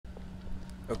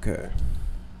Okay.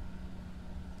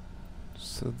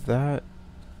 So that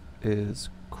is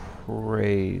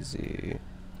crazy.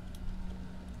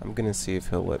 I'm gonna see if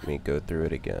he'll let me go through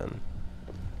it again.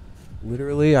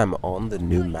 Literally, I'm on the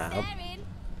new map.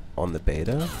 On the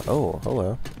beta? Oh,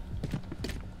 hello.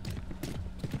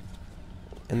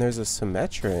 And there's a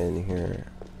Symmetra in here.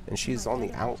 And she's on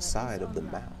the outside of the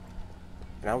map.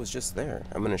 And I was just there.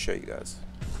 I'm gonna show you guys.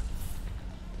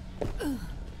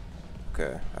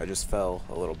 Okay, I just fell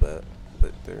a little bit.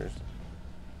 But there's...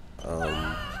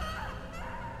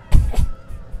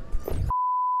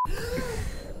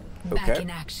 Back Okay. in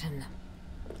action.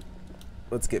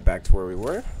 Let's get back to where we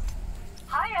were.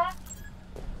 Hiya.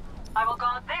 I will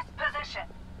guard this position.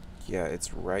 Yeah,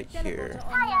 it's right here.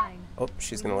 Online. Oh,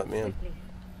 she's gonna let me in.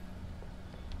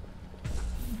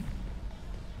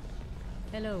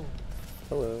 Hello.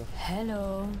 Hello.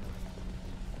 Hello.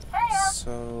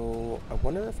 So, I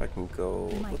wonder if I can go...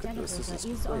 My Look at this, this teleporter is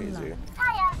is crazy. online.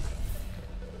 Hiya.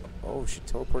 Oh, she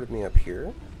teleported me up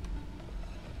here?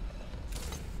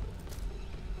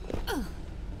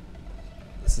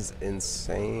 This is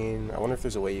insane. I wonder if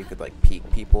there's a way you could like peek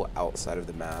people outside of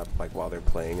the map like while they're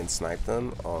playing and snipe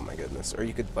them. Oh my goodness. Or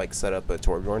you could like set up a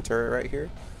Torb turret right here.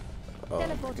 Oh my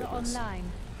Teleporter goodness. online.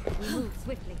 We move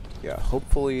swiftly. Yeah,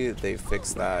 hopefully they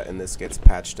fix that and this gets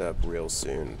patched up real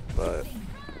soon. But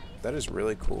that is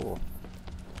really cool.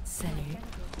 Salut.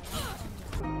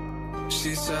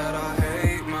 She said I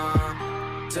hate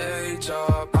my day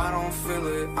job. I don't feel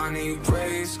it. I need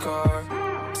race car.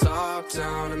 Top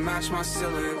down to match my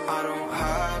ceiling. I don't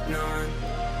have none.